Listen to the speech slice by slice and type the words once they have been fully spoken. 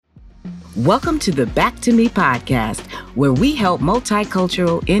Welcome to the Back to Me podcast, where we help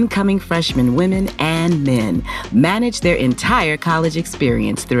multicultural incoming freshman women and men manage their entire college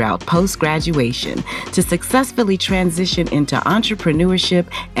experience throughout post-graduation to successfully transition into entrepreneurship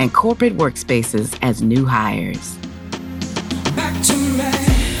and corporate workspaces as new hires. Back to me.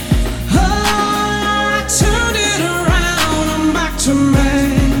 Oh, I turned it around. I'm back to me.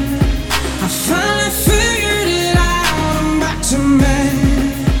 I finally figured it out. I'm back to me.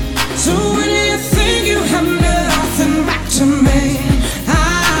 So when you think you have nothing, back to me.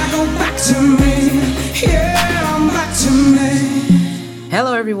 I go back to me. Yeah, I'm back to me.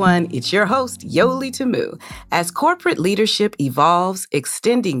 Hello, everyone. It's your host, Yoli Tamu. As corporate leadership evolves,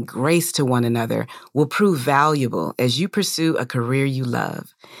 extending grace to one another will prove valuable as you pursue a career you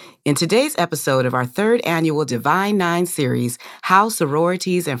love. In today's episode of our third annual Divine Nine series, How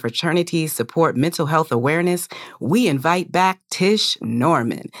Sororities and Fraternities Support Mental Health Awareness, we invite back Tish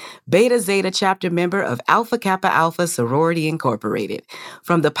Norman, Beta Zeta chapter member of Alpha Kappa Alpha Sorority Incorporated.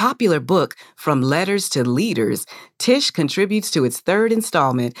 From the popular book, From Letters to Leaders, Tish contributes to its third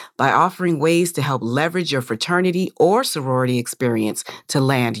installment by offering ways to help leverage your fraternity or sorority experience to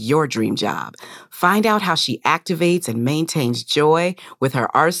land your dream job. Find out how she activates and maintains joy with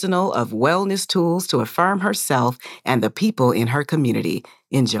her arsenal of wellness tools to affirm herself and the people in her community.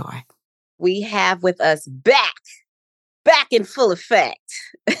 Enjoy. We have with us back in full effect,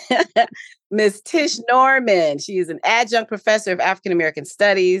 Ms. Tish Norman. She is an adjunct professor of African American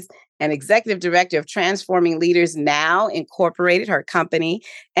Studies and executive director of Transforming Leaders Now Incorporated, her company.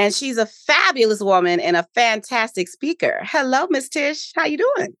 And she's a fabulous woman and a fantastic speaker. Hello, Ms. Tish. How you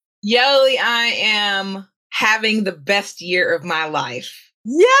doing? Yoli, I am having the best year of my life.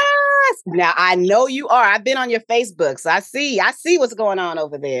 Yes. Now I know you are. I've been on your Facebook, so I see what's going on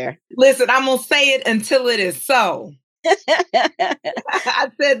over there. Listen, I'm going to say it until it is so. I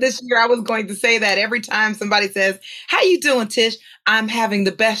said this year I was going to say that every time somebody says, "How you doing, Tish?" I'm having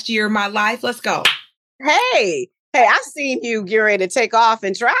the best year of my life. Let's go. Hey, I've seen you get ready to take off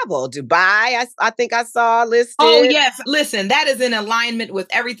and travel. Dubai, I think I saw listed. Oh, yes. Listen, that is in alignment with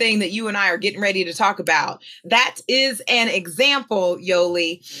everything that you and I are getting ready to talk about. That is an example,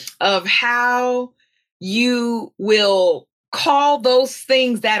 Yoli, of how you will call those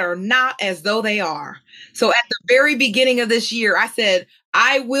things that are not as though they are. So at the very beginning of this year, I said,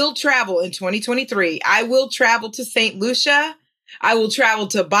 I will travel in 2023. I will travel to St. Lucia. I will travel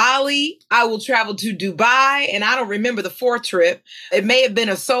to Bali. I will travel to Dubai. And I don't remember the fourth trip. It may have been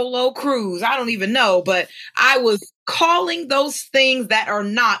a solo cruise. I don't even know. But I was calling those things that are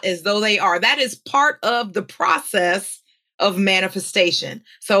not as though they are. That is part of the process of manifestation.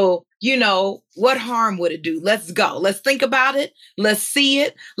 So, what harm would it do? Let's go. Let's think about it. Let's see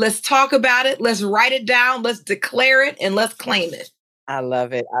it. Let's talk about it. Let's write it down. Let's declare it and let's claim it. I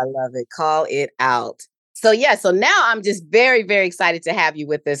love it. Call it out. So now I'm just very, very excited to have you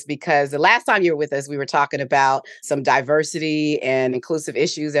with us because the last time you were with us, we were talking about some diversity and inclusive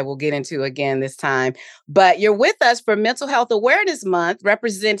issues that we'll get into again this time. But you're with us for Mental Health Awareness Month,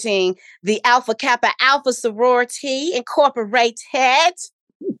 representing the Alpha Kappa Alpha Sorority Incorporated.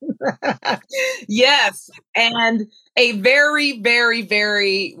 Yes. And a very, very,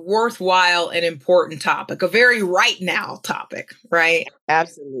 very worthwhile and important topic, a very right now topic, right?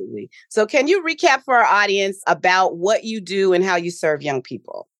 Absolutely. So can you recap for our audience about what you do and how you serve young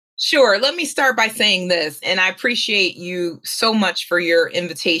people? Sure. Let me start by saying this, and I appreciate you so much for your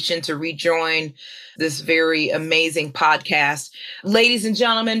invitation to rejoin this very amazing podcast. Ladies and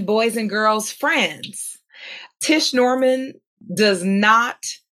gentlemen, boys and girls, friends, Tish Norman does not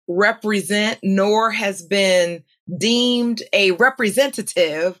represent nor has been deemed a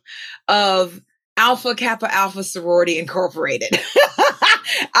representative of Alpha Kappa Alpha Sorority Incorporated.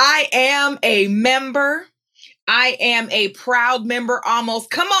 I am a member. I am a proud member almost.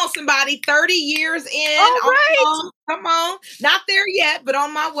 Come on, somebody, 30 years in. All right. Come on. Not there yet, but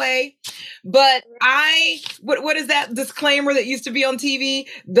on my way. But what is that disclaimer that used to be on TV?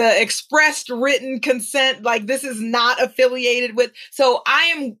 The expressed written consent, like this is not affiliated with. So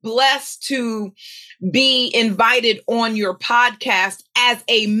I am blessed to be invited on your podcast as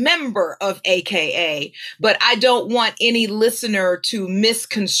a member of AKA, but I don't want any listener to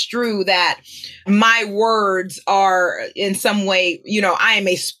misconstrue that my words are in some way, I am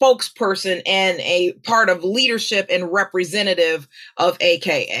a spokesperson and a part of leadership and representative of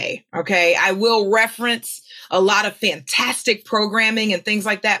AKA. Okay. I will reference a lot of fantastic programming and things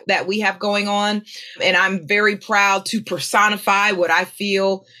like that we have going on. And I'm very proud to personify what I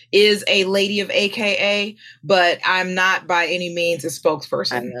feel is a lady of AKA, but I'm not by any means a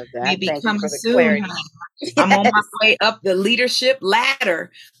spokesperson. I love that. Maybe Thank you coming for the soon. clarity. I'm on my Yes. way up the leadership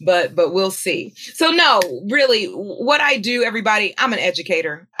ladder, but we'll see. So no, really, what I do, everybody, I'm an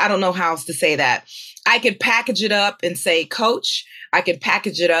educator. I don't know how else to say that. I can package it up and say coach. I can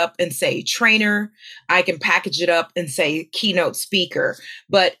package it up and say trainer. I can package it up and say keynote speaker.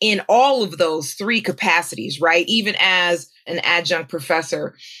 But in all of those three capacities, right? Even as an adjunct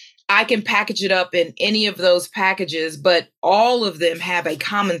professor, I can package it up in any of those packages, but all of them have a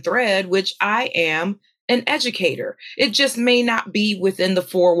common thread, which I am an educator. It just may not be within the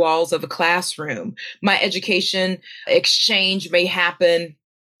four walls of a classroom. My education exchange may happen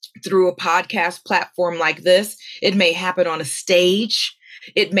through a podcast platform like this. It may happen on a stage.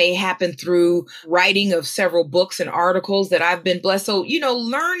 It may happen through writing of several books and articles that I've been blessed. So,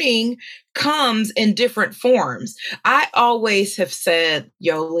 learning comes in different forms. I always have said,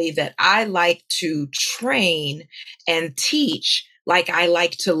 Yoli, that I like to train and teach like I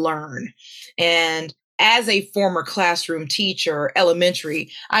like to learn. And as a former classroom teacher,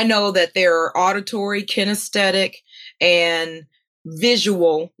 elementary, I know that there are auditory, kinesthetic, and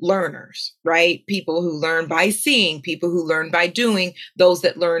visual learners, right? People who learn by seeing, people who learn by doing, those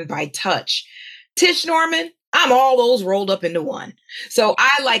that learn by touch. Tish Norman, I'm all those rolled up into one. So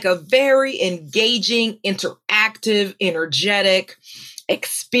I like a very engaging, interactive, energetic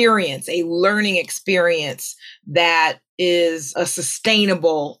experience, a learning experience that is a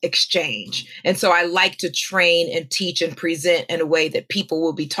sustainable exchange. And so I like to train and teach and present in a way that people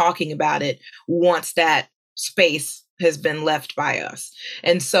will be talking about it once that space has been left by us.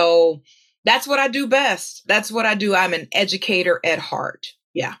 And so that's what I do best. That's what I do. I'm an educator at heart.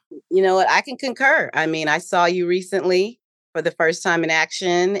 Yeah. You know what? I can concur. I mean, I saw you recently for the first time in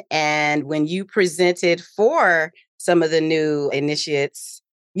action. And when you presented for some of the new initiates,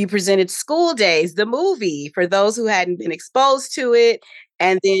 you presented School Days, the movie, for those who hadn't been exposed to it.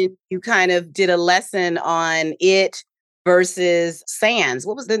 And then you kind of did a lesson on it versus Sands.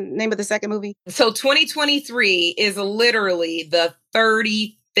 What was the name of the second movie? So 2023 is literally the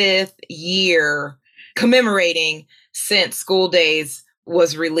 35th year commemorating since School Days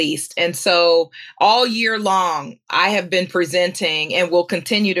was released. And so all year long, I have been presenting and will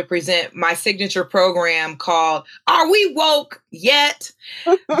continue to present my signature program called Are We Woke Yet?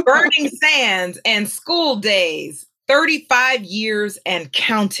 Burning Sands and School Days. 35 years and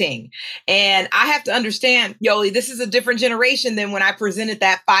counting. And I have to understand, Yoli, this is a different generation than when I presented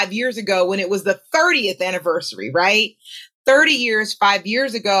that 5 years ago when it was the 30th anniversary, right? 30 years, 5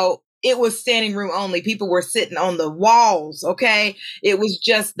 years ago, it was standing room only. People were sitting on the walls, okay? It was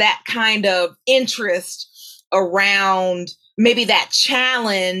just that kind of interest around maybe that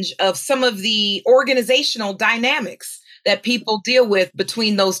challenge of some of the organizational dynamics that people deal with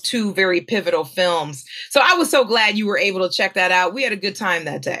between those two very pivotal films. So I was so glad you were able to check that out. We had a good time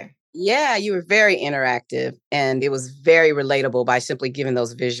that day. Yeah, you were very interactive and it was very relatable by simply giving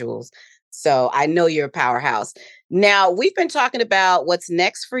those visuals. So I know you're a powerhouse. Now, we've been talking about what's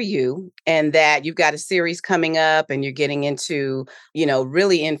next for you and that you've got a series coming up and you're getting into,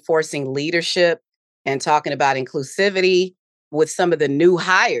 really enforcing leadership and talking about inclusivity with some of the new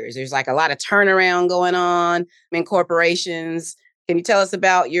hires. There's like a lot of turnaround going on in corporations. Can you tell us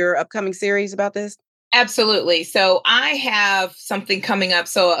about your upcoming series about this? Absolutely. So I have something coming up.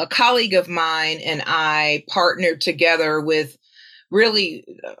 So a colleague of mine and I partnered together with really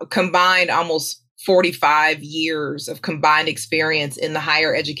combined almost 45 years of combined experience in the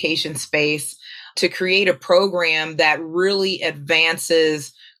higher education space to create a program that really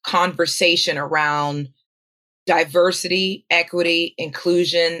advances conversation around diversity, equity,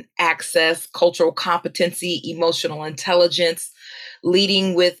 inclusion, access, cultural competency, emotional intelligence,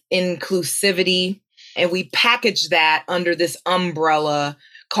 leading with inclusivity. And we package that under this umbrella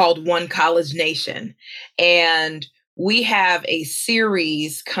called One College Nation. And we have a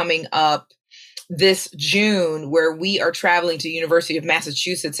series coming up this June where we are traveling to University of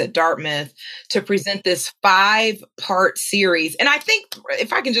Massachusetts at Dartmouth to present this 5-part series. And I think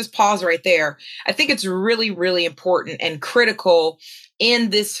if I can just pause right there, I think it's really, really important and critical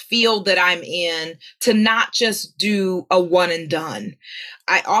in this field that I'm in to not just do a one and done.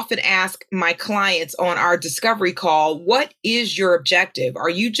 I often ask my clients on our discovery call, what is your objective? Are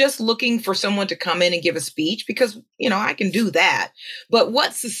you just looking for someone to come in and give a speech? Because, I can do that. But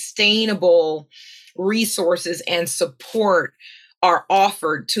what sustainable resources and support are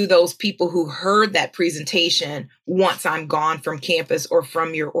offered to those people who heard that presentation once I'm gone from campus or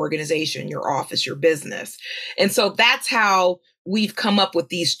from your organization, your office, your business? And so that's how we've come up with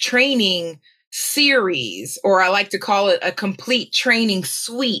these training series, or I like to call it a complete training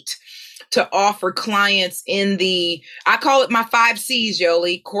suite to offer clients I call it my 5 C's,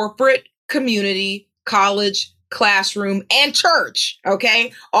 Yoli: corporate, community, college, classroom, and church.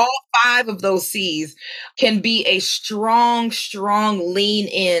 Okay. All 5 of those C's can be a strong, strong lean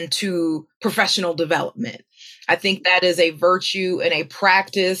into professional development. I think that is a virtue and a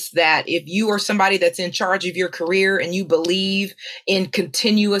practice that if you are somebody that's in charge of your career and you believe in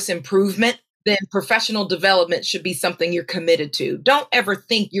continuous improvement, then professional development should be something you're committed to. Don't ever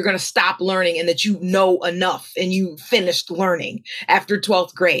think you're going to stop learning and that you know enough and you finished learning after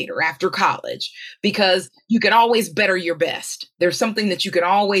 12th grade or after college, because you can always better your best. There's something that you can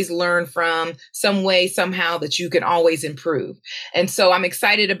always learn from, some way, somehow that you can always improve. And so I'm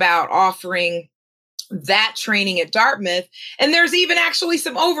excited about offering that training at Dartmouth. And there's even actually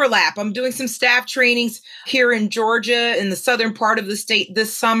some overlap. I'm doing some staff trainings here in Georgia, in the southern part of the state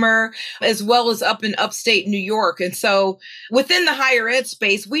this summer, as well as up in upstate New York. And so within the higher ed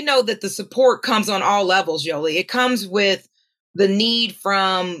space, we know that the support comes on all levels, Yoli. It comes with the need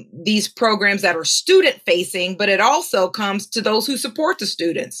from these programs that are student facing, but it also comes to those who support the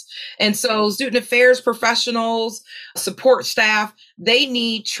students. And so student affairs professionals, support staff, they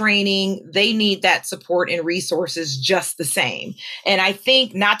need training. They need that support and resources just the same. And I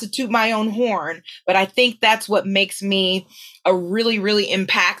think, not to toot my own horn, but I think that's what makes me a really, really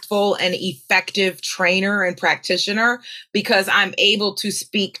impactful and effective trainer and practitioner, because I'm able to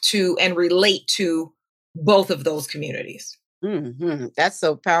speak to and relate to both of those communities. That's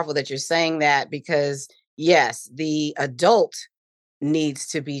so powerful that you're saying that, because yes, the adult needs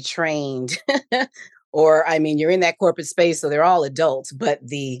to be trained. Or, I mean, you're in that corporate space, so they're all adults, but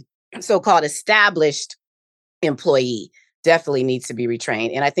the so-called established employee definitely needs to be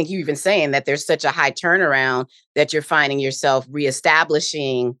retrained. And I think you even saying that there's such a high turnaround that you're finding yourself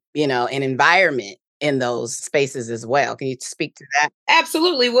reestablishing, an environment in those spaces as well. Can you speak to that?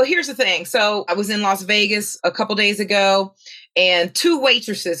 Absolutely. Well, here's the thing. So I was in Las Vegas a couple days ago, and 2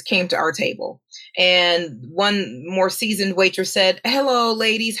 waitresses came to our table. And one more seasoned waitress said, "Hello,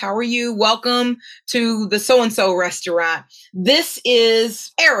 ladies. How are you? Welcome to the so-and-so restaurant. This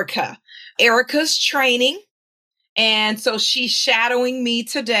is Erica. Erica's training. And so she's shadowing me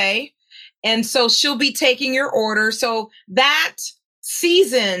today. And so she'll be taking your order." So that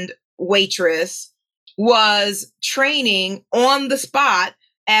seasoned waitress was training on the spot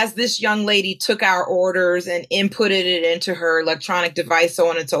as this young lady took our orders and inputted it into her electronic device, so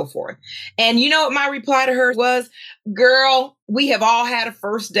on and so forth. And you know what my reply to her was? "Girl, we have all had a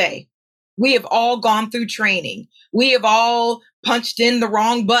first day. We have all gone through training. We have all punched in the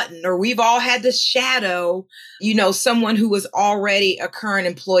wrong button, or we've all had to shadow, someone who was already a current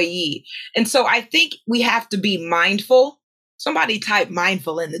employee." And so I think we have to be mindful. Somebody type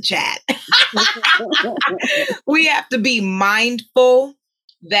mindful in the chat. We have to be mindful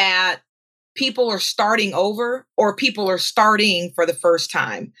that people are starting over, or people are starting for the first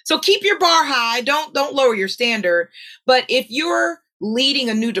time. So keep your bar high. Don't lower your standard. But if you're leading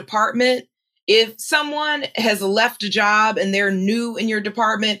a new department, if someone has left a job and they're new in your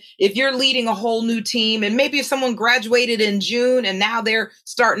department, if you're leading a whole new team, and maybe if someone graduated in June and now they're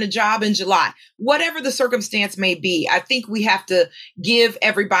starting a job in July, whatever the circumstance may be, I think we have to give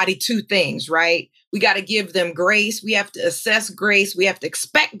everybody 2 things, right? We got to give them grace. We have to assess grace. We have to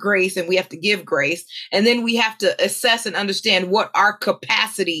expect grace, and we have to give grace. And then we have to assess and understand what our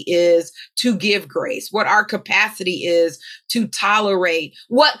capacity is to give grace, what our capacity is to tolerate,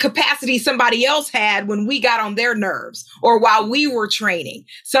 what capacity somebody else had when we got on their nerves, or while we were training.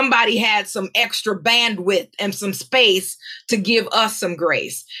 Somebody had some extra bandwidth and some space to give us some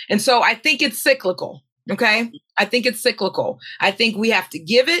grace. And so I think it's cyclical. Okay. I think it's cyclical. I think we have to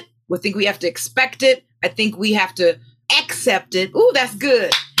give it. I think we have to expect it. I think we have to accept it. Ooh, that's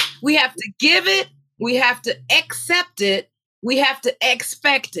good. We have to give it. We have to accept it. We have to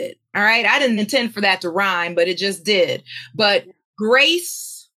expect it. All right. I didn't intend for that to rhyme, but it just did. But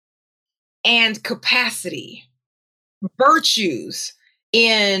grace and capacity, virtues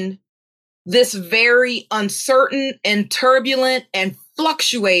in this very uncertain and turbulent and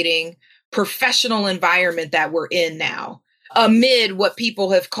fluctuating professional environment that we're in now, amid what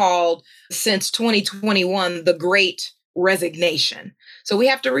people have called since 2021, the great resignation. So we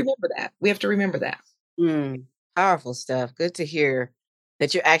have to remember that. We have to remember that. Powerful stuff. Good to hear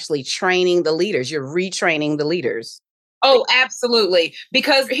that you're actually training the leaders. You're retraining the leaders. Oh, absolutely.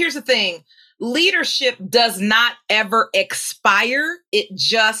 Because here's the thing. Leadership does not ever expire. It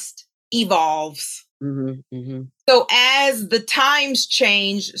just evolves. So as the times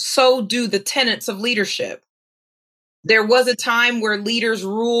change, so do the tenets of leadership. There was a time where leaders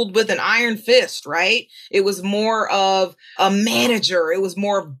ruled with an iron fist, right? It was more of a manager. It was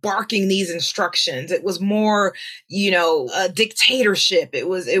more barking these instructions. It was more, a dictatorship. It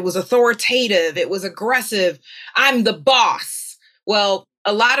was authoritative. It was aggressive. I'm the boss. Well,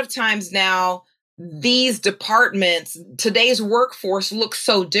 a lot of times now, these departments, today's workforce looks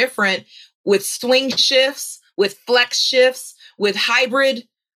so different with swing shifts, with flex shifts, with hybrid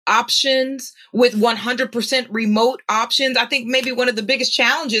options, with 100% remote options. I think maybe one of the biggest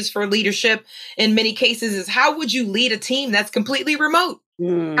challenges for leadership in many cases is how would you lead a team that's completely remote?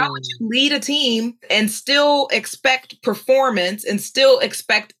 How would you lead a team and still expect performance and still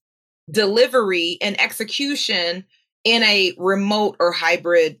expect delivery and execution in a remote or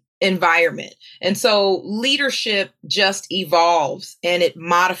hybrid environment? And so leadership just evolves and it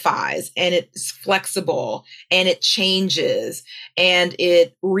modifies and it's flexible and it changes and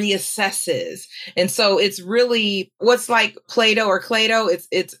it reassesses. And so it's really what's like Play-Doh or Clay-Doh.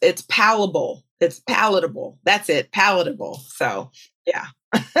 It's palatable. It's palatable. That's it. Palatable. So yeah.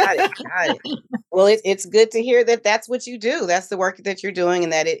 Got it. Got it. Well, it's good to hear that that's what you do. That's the work that you're doing,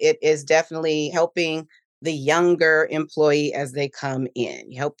 and that it is definitely helping the younger employee as they come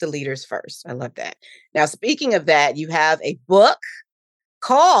in. You help the leaders first. I love that. Now, speaking of that, you have a book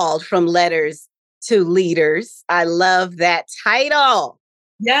called From Letters to Leaders. I love that title.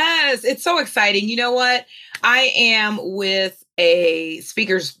 Yes, it's so exciting. You know what? I am with a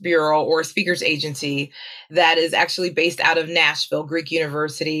speakers bureau or speakers agency that is actually based out of Nashville, Greek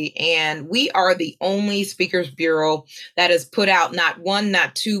University. And we are the only speakers bureau that has put out not one,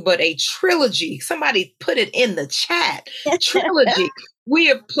 not two, but a trilogy. Somebody put it in the chat. Trilogy. We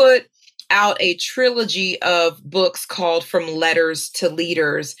have put out a trilogy of books called From Letters to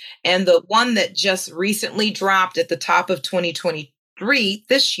Leaders. And the one that just recently dropped at the top of 2023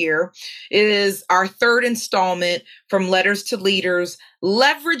 this year is our third installment, From Letters to Leaders,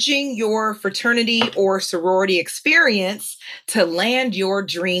 leveraging your fraternity or sorority experience to land your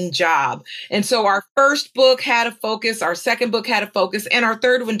dream job. And so our first book had a focus, our second book had a focus, and our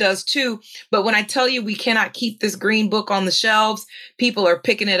third one does too. But when I tell you we cannot keep this green book on the shelves, people are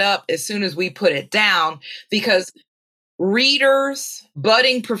picking it up as soon as we put it down, because readers,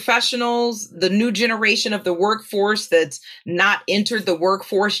 budding professionals, the new generation of the workforce that's not entered the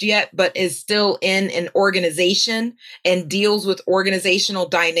workforce yet, but is still in an organization and deals with organizational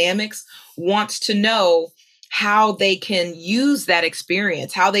dynamics, wants to know how they can use that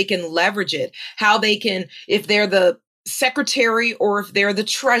experience, how they can leverage it, how they can, if they're the secretary or if they're the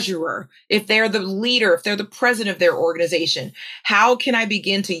treasurer, if they're the leader, if they're the president of their organization, how can I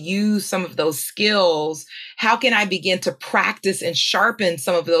begin to use some of those skills? How can I begin to practice and sharpen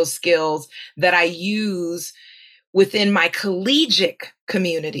some of those skills that I use within my collegiate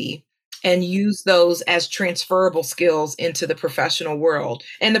community and use those as transferable skills into the professional world?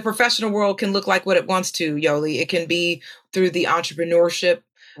 And the professional world can look like what it wants to, Yoli. It can be through the entrepreneurship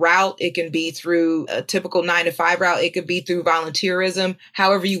route. It can be through a typical 9-to-5 route. It could be through volunteerism,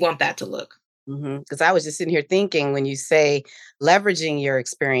 however you want that to look. Because I was just sitting here thinking, when you say leveraging your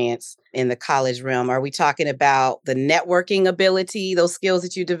experience in the college realm, are we talking about the networking ability, those skills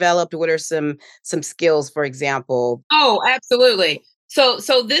that you developed? What are some skills, for example? Oh, absolutely. So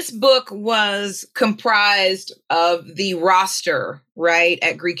this book was comprised of the roster, right,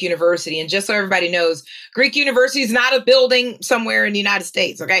 at Greek University. And just so everybody knows, Greek University is not a building somewhere in the United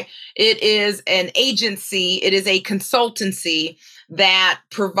States, okay? It is an agency, it is a consultancy that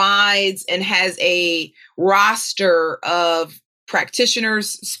provides and has a roster of practitioners,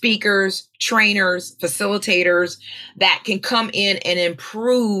 speakers, trainers, facilitators that can come in and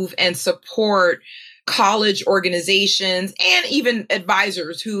improve and support college organizations and even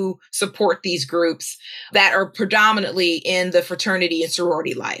advisors who support these groups that are predominantly in the fraternity and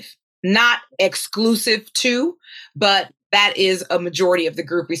sorority life. Not exclusive to, but that is a majority of the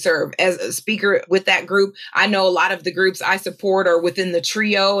group we serve. As a speaker with that group, I know a lot of the groups I support are within the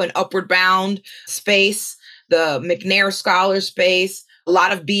TRIO and Upward Bound space, the McNair Scholar space, a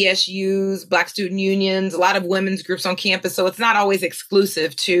lot of BSUs, Black Student Unions, a lot of women's groups on campus. So it's not always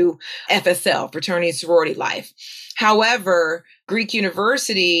exclusive to FSL, fraternity and sorority life. However, Greek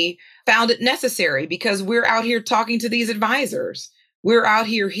University found it necessary because we're out here talking to these advisors. We're out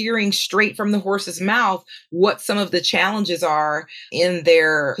here hearing straight from the horse's mouth what some of the challenges are in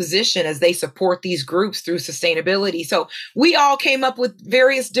their position as they support these groups through sustainability. So we all came up with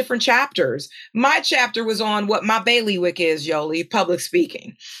various different chapters. My chapter was on what my bailiwick is, Yoli, public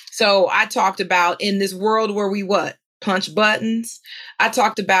speaking. So I talked about in this world where we what? Punch buttons. I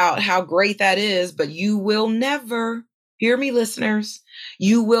talked about how great that is, but you will never, hear me listeners,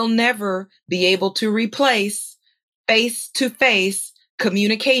 you will never be able to replace face-to-face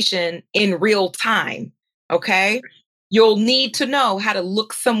communication in real time. Okay. You'll need to know how to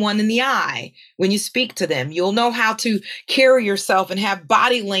look someone in the eye when you speak to them. You'll know how to carry yourself and have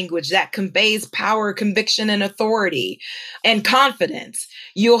body language that conveys power, conviction, and authority and confidence.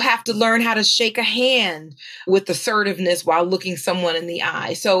 You'll have to learn how to shake a hand with assertiveness while looking someone in the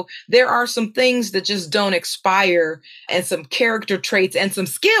eye. So there are some things that just don't expire, and some character traits and some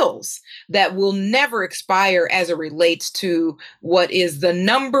skills that will never expire as it relates to what is the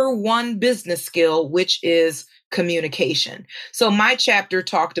number one business skill, which is communication. So my chapter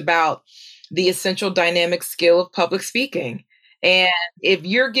talked about the essential dynamic skill of public speaking. And if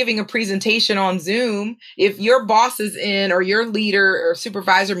you're giving a presentation on Zoom, if your boss is in, or your leader or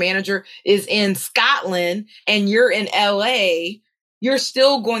supervisor manager is in Scotland and you're in LA, you're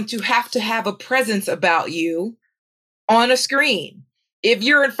still going to have a presence about you on a screen. If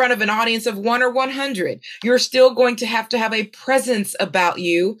you're in front of an audience of 1 or 100, you're still going to have a presence about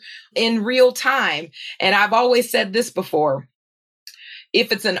you in real time. And I've always said this before.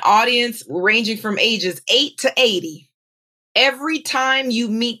 If it's an audience ranging from ages 8 to 80, every time you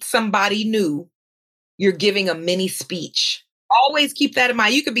meet somebody new, you're giving a mini speech. Always keep that in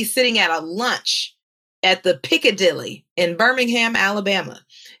mind. You could be sitting at a lunch at the Piccadilly in Birmingham, Alabama.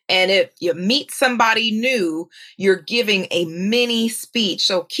 And if you meet somebody new, you're giving a mini speech.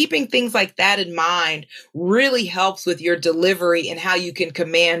 So keeping things like that in mind really helps with your delivery and how you can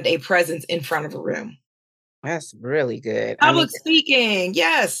command a presence in front of a room. That's really good. Public speaking,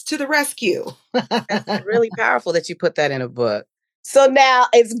 yes, to the rescue. That's really powerful that you put that in a book. So now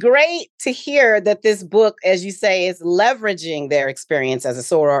it's great to hear that this book, as you say, is leveraging their experience as a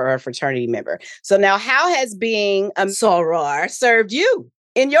soror or a fraternity member. So now, how has being a soror served you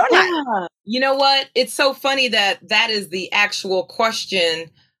in your life? You know what? It's so funny that is the actual question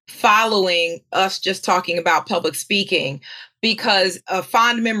following us just talking about public speaking, because a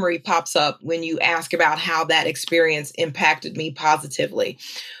fond memory pops up when you ask about how that experience impacted me positively.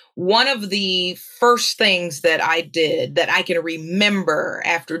 One of the first things that I did that I can remember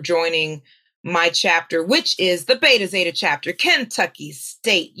after joining my chapter, which is the Beta Zeta chapter, Kentucky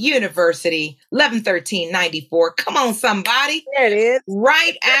State University, 11/13/94. Come on, somebody. There it is.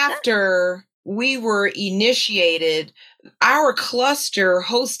 Right after we were initiated, our cluster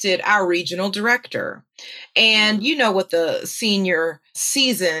hosted our regional director. And you know what the senior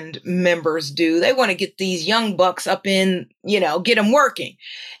seasoned members do. They want to get these young bucks up in, get them working.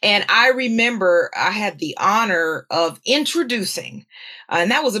 And I remember I had the honor of introducing,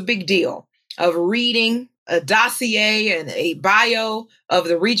 and that was a big deal, of reading a dossier and a bio of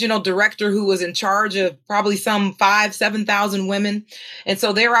the regional director who was in charge of probably some 7,000 women. And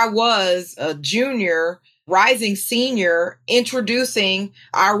so there I was, a junior, rising senior, introducing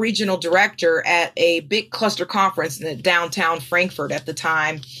our regional director at a big cluster conference in downtown Frankfurt at the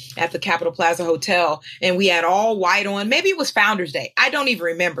time at the Capitol Plaza Hotel. And we had all white on. Maybe it was Founders Day. I don't even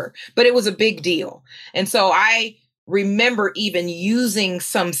remember, but it was a big deal. And so I remember even using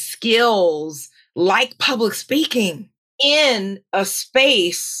some skills like public speaking in a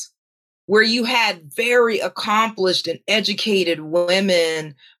space where you had very accomplished and educated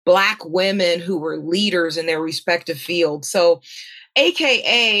women, Black women who were leaders in their respective fields. So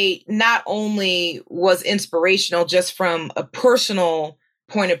AKA not only was inspirational just from a personal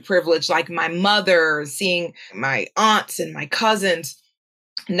point of privilege, like my mother, seeing my aunts and my cousins,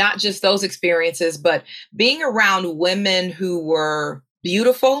 not just those experiences, but being around women who were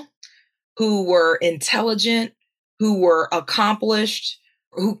beautiful, who were intelligent, who were accomplished,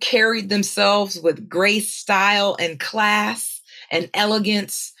 who carried themselves with grace, style, and class and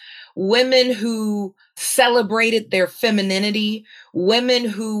elegance, women who celebrated their femininity, women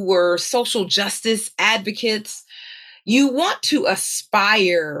who were social justice advocates. You want to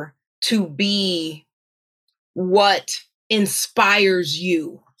aspire to be what inspires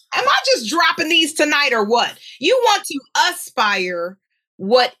you. Am I just dropping these tonight or what? You want to aspire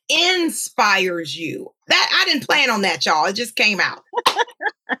what inspires you. That I didn't plan on that, y'all. It just came out.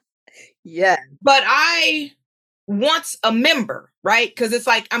 Yeah. But I once a member, right? Because it's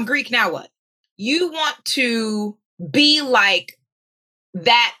like, I'm Greek, now what? You want to be like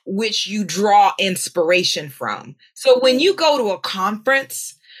that which you draw inspiration from. So when you go to a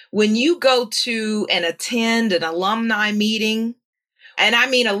conference, when you go to and attend an alumni meeting, and I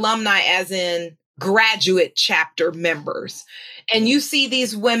mean alumni as in graduate chapter members, and you see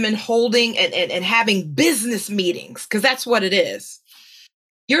these women holding and having business meetings, because that's what it is.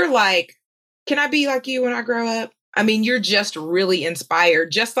 You're like, can I be like you when I grow up? I mean, you're just really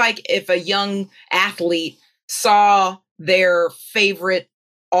inspired. Just like if a young athlete saw their favorite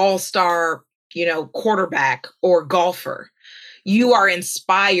all-star quarterback or golfer. You are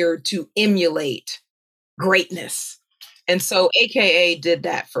inspired to emulate greatness. And so AKA did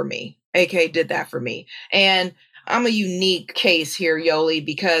that for me. AKA did that for me. And I'm a unique case here, Yoli,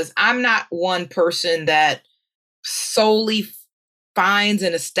 because I'm not one person that solely finds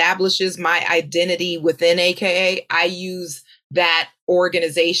and establishes my identity within AKA. I use that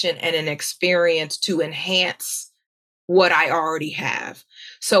organization and an experience to enhance what I already have.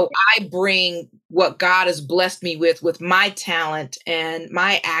 So I bring what God has blessed me with my talent and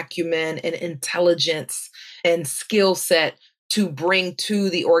my acumen and intelligence and skill set to bring to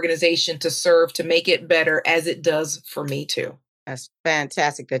the organization to serve, to make it better as it does for me too. That's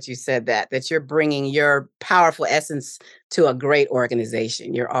fantastic that you said that you're bringing your powerful essence to a great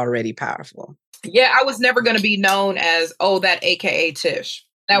organization. You're already powerful. Yeah, I was never going to be known as, that AKA Tish.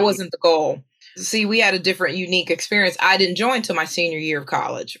 That wasn't the goal. See, we had a different, unique experience. I didn't join till my senior year of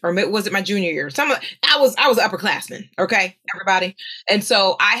college, or was it my junior year? I was upperclassman. Okay, everybody. And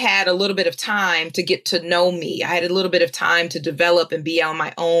so I had a little bit of time to get to know me. I had a little bit of time to develop and be on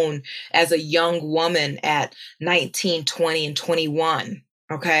my own as a young woman at 19, 20, and 21.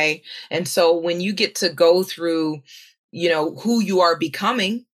 Okay. And so when you get to go through, who you are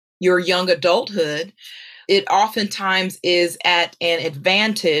becoming, your young adulthood, it oftentimes is at an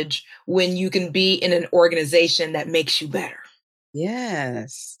advantage when you can be in an organization that makes you better.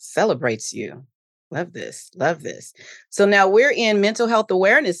 Yes, celebrates you. Love this. Love this. So now we're in Mental Health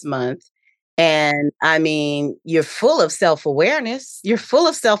Awareness Month. And I mean, you're full of self-awareness. You're full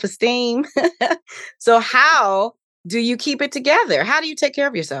of self-esteem. So how do you keep it together? How do you take care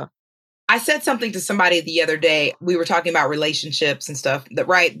of yourself? I said something to somebody the other day. We were talking about relationships and stuff,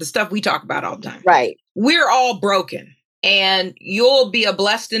 the stuff we talk about all the time. Right. We're all broken, and you'll be a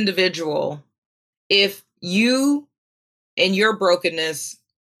blessed individual if you and your brokenness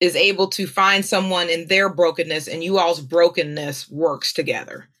is able to find someone in their brokenness and you all's brokenness works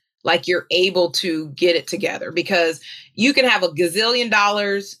together. Like you're able to get it together, because you can have a gazillion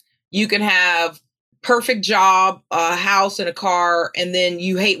dollars, you can have perfect job, a house and a car, and then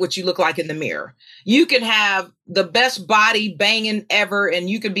you hate what you look like in the mirror. You can have the best body banging ever, and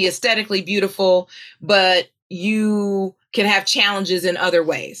you can be aesthetically beautiful, but you can have challenges in other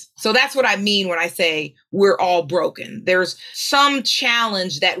ways. So that's what I mean when I say we're all broken. There's some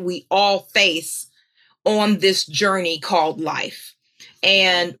challenge that we all face on this journey called life.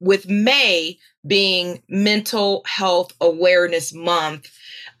 And with May being Mental Health Awareness Month,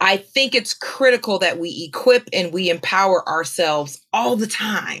 I think it's critical that we equip and we empower ourselves all the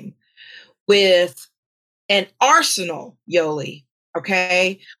time with an arsenal, Yoli,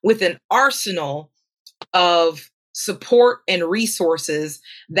 okay? With an arsenal of support and resources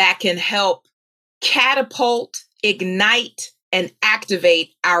that can help catapult, ignite, and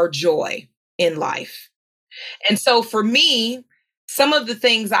activate our joy in life. And so for me, some of the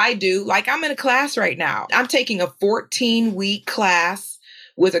things I do, like I'm in a class right now. I'm taking a 14-week class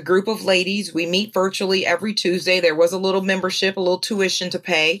with a group of ladies. We meet virtually every Tuesday. There was a little membership, a little tuition to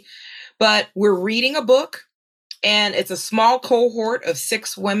pay, but we're reading a book, and it's a small cohort of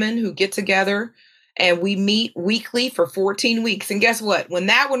 6 women who get together, and we meet weekly for 14 weeks. And guess what? When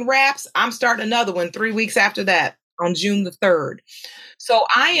that one wraps, I'm starting another one 3 weeks after that on June the 3rd. So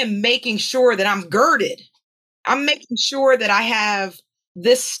I am making sure that I'm girded. I'm making sure that I have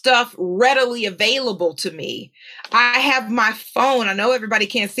this stuff readily available to me. I have my phone. I know everybody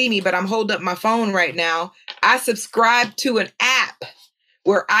can't see me, but I'm holding up my phone right now. I subscribe to an app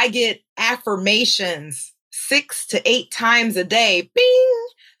where I get affirmations 6 to 8 times a day, bing,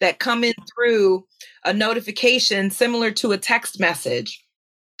 that come in through a notification similar to a text message.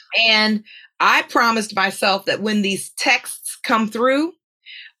 And I promised myself that when these texts come through,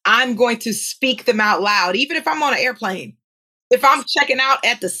 I'm going to speak them out loud, even if I'm on an airplane. If I'm checking out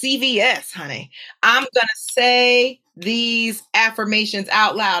at the CVS, honey, I'm going to say these affirmations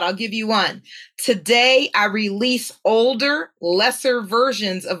out loud. I'll give you one. Today, I release older, lesser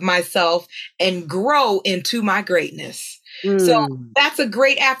versions of myself and grow into my greatness. So that's a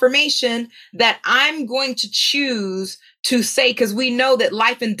great affirmation that I'm going to choose to say, because we know that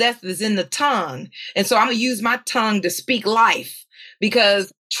life and death is in the tongue. And so I'm going to use my tongue to speak life,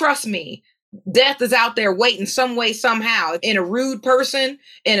 because trust me, death is out there waiting some way, somehow, in a rude person,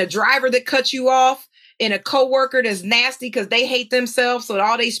 in a driver that cuts you off, in a coworker that's nasty because they hate themselves. So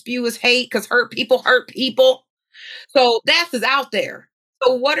all they spew is hate, because hurt people hurt people. So death is out there.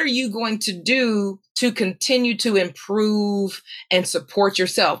 So what are you going to do to continue to improve and support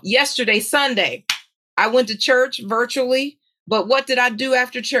yourself? Yesterday, Sunday, I went to church virtually, But what did I do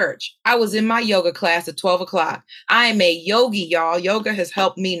after church? I was in my yoga class at 12 o'clock. I am a yogi, y'all. Yoga has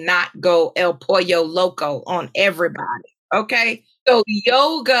helped me not go El Pollo Loco on everybody. Okay. So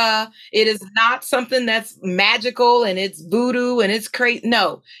yoga, it is not something that's magical and it's voodoo and it's crazy.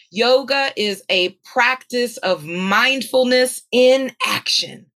 No, yoga is a practice of mindfulness in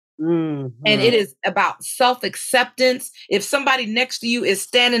action. And it is about self-acceptance. If somebody next to you is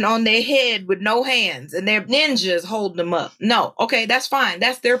standing on their head with no hands and they're ninjas holding them up, no, okay, that's fine.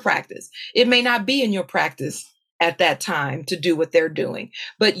 That's their practice. It may not be in your practice at that time to do what they're doing.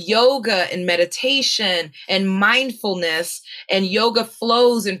 But yoga and meditation and mindfulness and yoga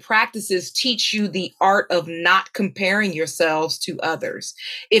flows and practices teach you the art of not comparing yourselves to others.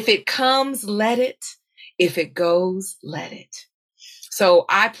 If it comes, let it. If it goes, let it. So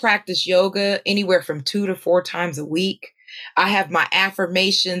I practice yoga anywhere from 2 to 4 times a week. I have my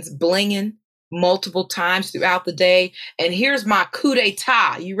affirmations blinging multiple times throughout the day. And here's my coup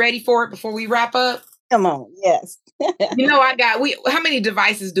d'etat. You ready for it before we wrap up? Come on. Yes. You know, how many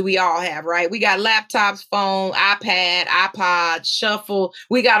devices do we all have, right? We got laptops, phone, iPad, iPod, shuffle.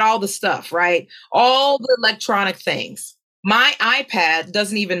 We got all the stuff, right? All the electronic things. My iPad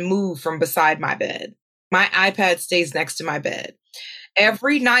doesn't even move from beside my bed. My iPad stays next to my bed.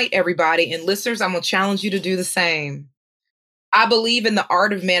 Every night, everybody, and listeners, I'm going to challenge you to do the same. I believe in the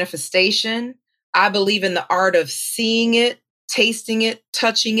art of manifestation. I believe in the art of seeing it, tasting it,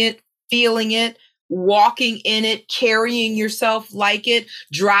 touching it, feeling it, walking in it, carrying yourself like it,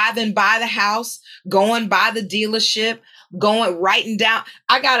 driving by the house, going by the dealership, writing down.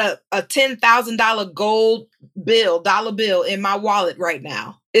 I got a $10,000 dollar bill in my wallet right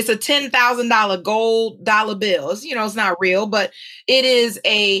now. It's a $10,000 gold dollar bill. It's not real, but it is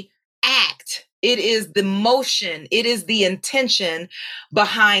a act. It is the motion. It is the intention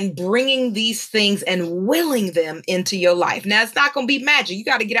behind bringing these things and willing them into your life. Now, it's not going to be magic. You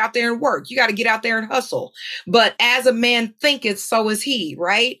got to get out there and work. You got to get out there and hustle. But as a man thinketh, so is he,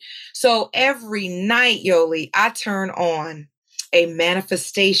 right? So every night, Yoli, I turn on a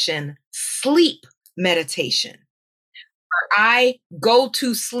manifestation sleep meditation. I go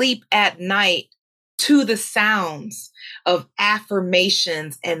to sleep at night to the sounds of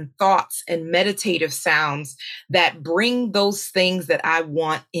affirmations and thoughts and meditative sounds that bring those things that I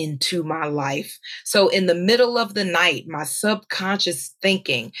want into my life. So in the middle of the night, my subconscious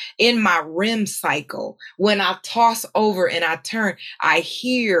thinking, in my REM cycle, when I toss over and I turn, I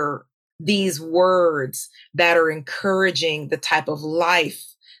hear these words that are encouraging the type of life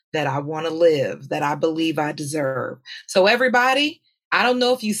that I want to live, that I believe I deserve. So everybody, I don't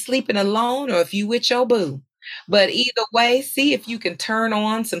know if you sleeping alone or if you with your boo, but either way, see if you can turn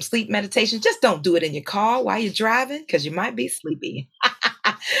on some sleep meditation. Just don't do it in your car while you're driving because you might be sleepy.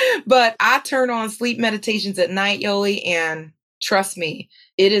 But I turn on sleep meditations at night, Yoli, and trust me,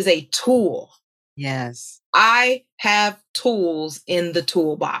 it is a tool. Yes. I have tools in the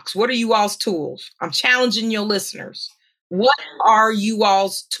toolbox. What are you all's tools? I'm challenging your listeners. What are you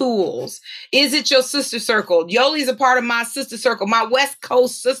all's tools? Is it your sister circle? Yoli's a part of my sister circle, my West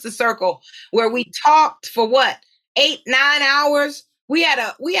Coast sister circle, where we talked for what, 8-9 hours? We had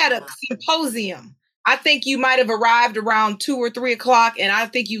a symposium. I think you might have arrived around 2 or 3 o'clock, and I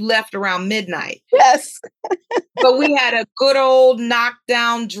think you left around midnight. Yes. But we had a good old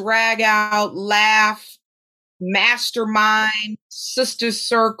knockdown, drag out, laugh, mastermind, sister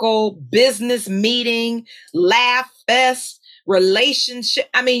circle, business meeting, laugh fest, relationship.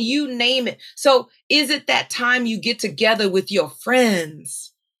 I mean, you name it. So is it that time you get together with your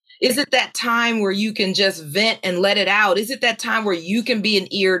friends? Is it that time where you can just vent and let it out? Is it that time where you can be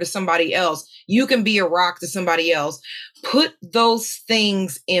an ear to somebody else? You can be a rock to somebody else. Put those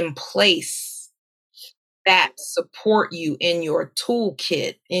things in place that support you in your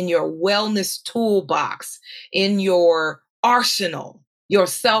toolkit, in your wellness toolbox, in your arsenal, your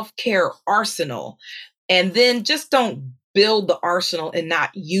self-care arsenal. And then just don't build the arsenal and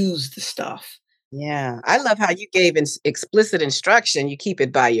not use the stuff. Yeah. I love how you gave explicit instruction. You keep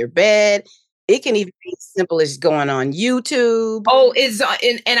it by your bed. It can even be as simple as going on YouTube. Oh,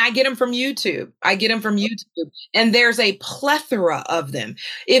 and I get them from YouTube. And there's a plethora of them.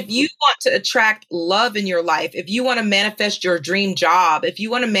 If you want to attract love in your life, if you want to manifest your dream job, if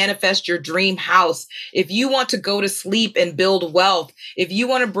you want to manifest your dream house, if you want to go to sleep and build wealth, if you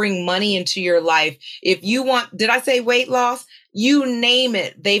want to bring money into your life, if you want, did I say weight loss? You name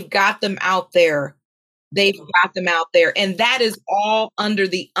it. They've got them out there. And that is all under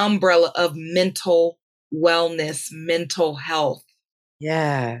the umbrella of mental wellness, mental health.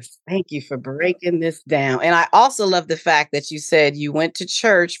 Yes. Thank you for breaking this down. And I also love the fact that you said you went to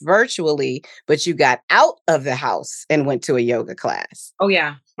church virtually, but you got out of the house and went to a yoga class Oh,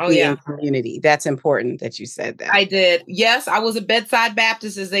 yeah. to Oh, be yeah. in community. That's important that you said that. I did. Yes, I was a bedside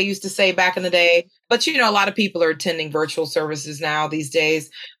Baptist, as they used to say back in the day. But, a lot of people are attending virtual services now these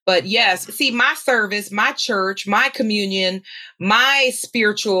days. But yes, see, my service, my church, my communion, my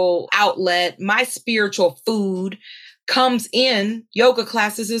spiritual outlet, my spiritual food comes in yoga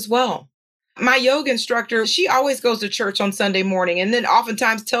classes as well. My yoga instructor, she always goes to church on Sunday morning and then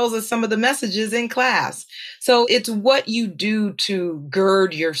oftentimes tells us some of the messages in class. So it's what you do to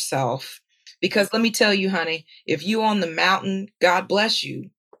gird yourself. Because let me tell you, honey, if you on the mountain, God bless you.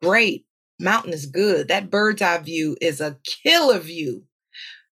 Great. Mountain is good. That bird's eye view is a killer view.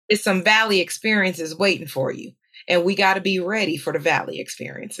 It's some valley experiences waiting for you. And we got to be ready for the valley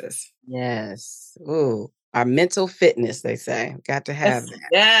experiences. Yes. Ooh, our mental fitness, they say. Got to have that.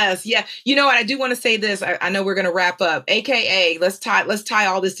 Yes, yeah. You know what? I do want to say this. I know we're going to wrap up. AKA, let's tie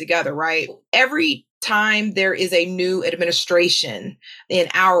all this together, right? Every time there is a new administration in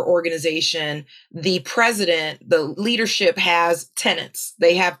our organization, the president, the leadership has tenets.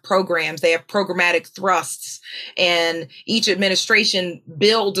 They have programs, they have programmatic thrusts, and each administration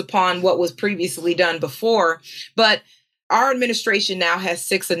builds upon what was previously done before. But our administration now has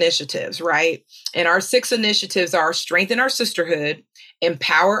 6 initiatives, right? And our 6 initiatives are strengthen our sisterhood,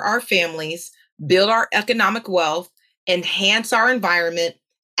 empower our families, build our economic wealth, enhance our environment,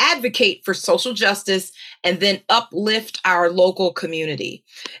 advocate for social justice, and then uplift our local community.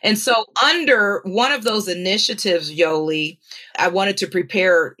 And so under one of those initiatives, Yoli, I wanted to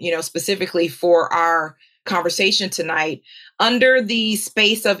prepare, specifically for our conversation tonight, under the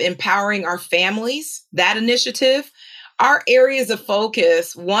space of empowering our families, that initiative, our areas of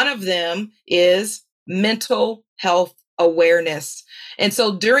focus, one of them is mental health awareness. And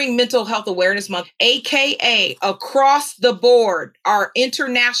so during Mental Health Awareness Month, AKA across the board, our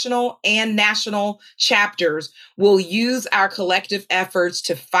international and national chapters will use our collective efforts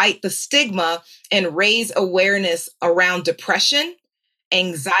to fight the stigma and raise awareness around depression,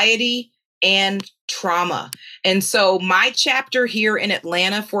 anxiety, and trauma. And so my chapter here in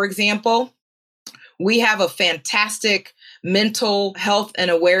Atlanta, for example, we have a fantastic mental health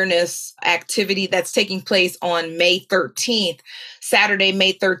and awareness activity that's taking place on May 13th, Saturday,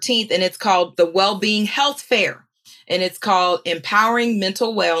 May 13th, and it's called the Wellbeing Health Fair. And it's called Empowering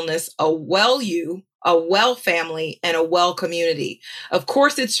Mental Wellness, a Well You, a Well Family, and a Well Community. Of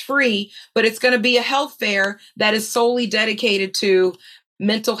course, it's free, but it's going to be a health fair that is solely dedicated to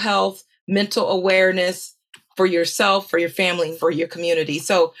mental health, mental awareness for yourself, for your family, for your community.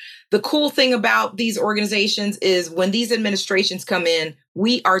 So the cool thing about these organizations is when these administrations come in,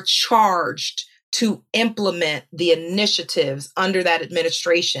 we are charged to implement the initiatives under that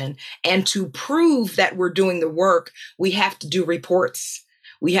administration. And to prove that we're doing the work, we have to do reports.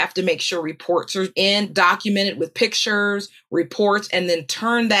 We have to make sure reports are documented with pictures, reports, and then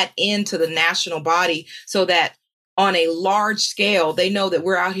turn that into the national body so that on a large scale, they know that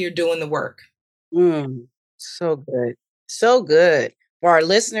we're out here doing the work. So good. So good. For our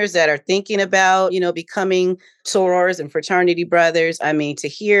listeners that are thinking about, becoming sorors and fraternity brothers, I mean, to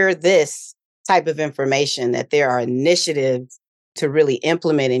hear this type of information, that there are initiatives to really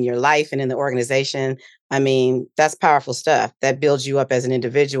implement in your life and in the organization, I mean, that's powerful stuff. That builds you up as an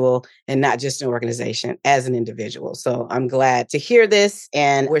individual and not just an organization, as an individual. So I'm glad to hear this.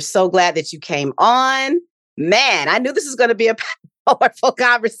 And we're so glad that you came on. Man, I knew this was going to be a powerful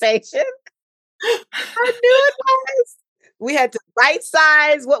conversation. I knew it was. We had to right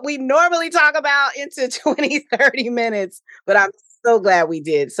size what we normally talk about into 20, 30 minutes, but I'm so glad we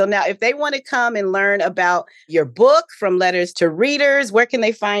did. So now if they want to come and learn about your book, From Letters to Readers, where can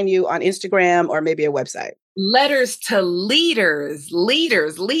they find you on Instagram or maybe a website? Letters to leaders. We know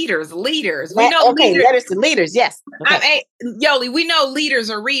Letters to leaders. Yes. Okay. Yoli, we know leaders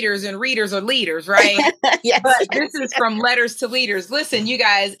are readers and readers are leaders, right? Yes. But this is From Letters to Leaders. Listen, you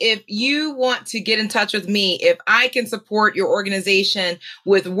guys, if you want to get in touch with me, if I can support your organization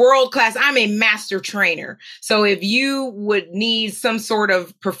with world-class, I'm a master trainer. So if you would need some sort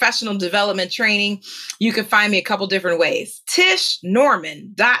of professional development training, you can find me a couple different ways.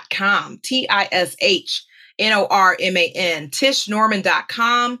 TishNorman.com, TishNorman,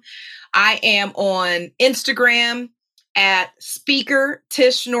 TishNorman.com. I am on Instagram at Speaker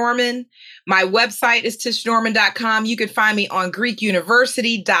Tish Norman. My website is tishnorman.com. You can find me on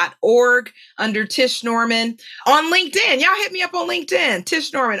GreekUniversity.org under Tish Norman. On LinkedIn, y'all hit me up on LinkedIn,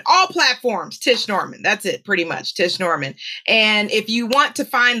 Tish Norman. All platforms, Tish Norman. That's it, pretty much, Tish Norman. And if you want to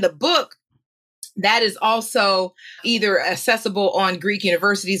find the book, That is also either accessible on Greek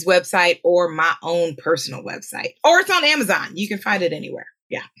University's website or my own personal website. Or it's on Amazon. You can find it anywhere.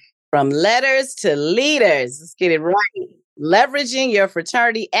 Yeah. From letters to leaders. Let's get it right. Leveraging your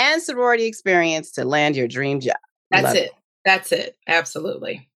fraternity and sorority experience to land your dream job. That's it. That's it.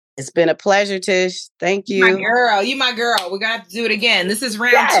 Absolutely. It's been a pleasure, Tish. Thank you. My girl. You my girl. We're going to have to do it again. This is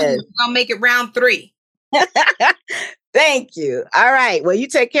round 2. We're going to make it round 3. Thank you. All right. Well, you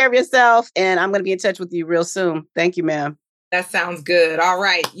take care of yourself, and I'm going to be in touch with you real soon. Thank you, ma'am. That sounds good. All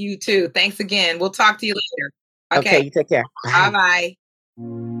right. You too. Thanks again. We'll talk to you later. Okay, you take care. Bye-bye.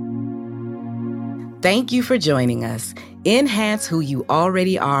 Thank you for joining us. Enhance who you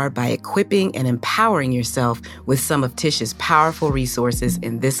already are by equipping and empowering yourself with some of Tish's powerful resources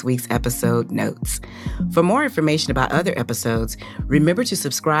in this week's episode notes. For more information about other episodes, remember to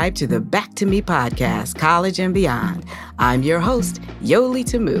subscribe to the Back to Me podcast, College and Beyond. I'm your host, Yoli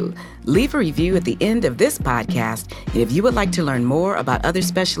Tamu. Leave a review at the end of this podcast. And if you would like to learn more about other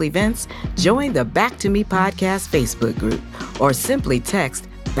special events, join the Back to Me podcast Facebook group or simply text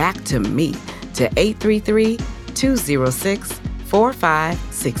Back to Me to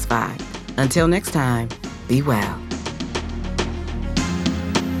 833-206-4565. Until next time, be well.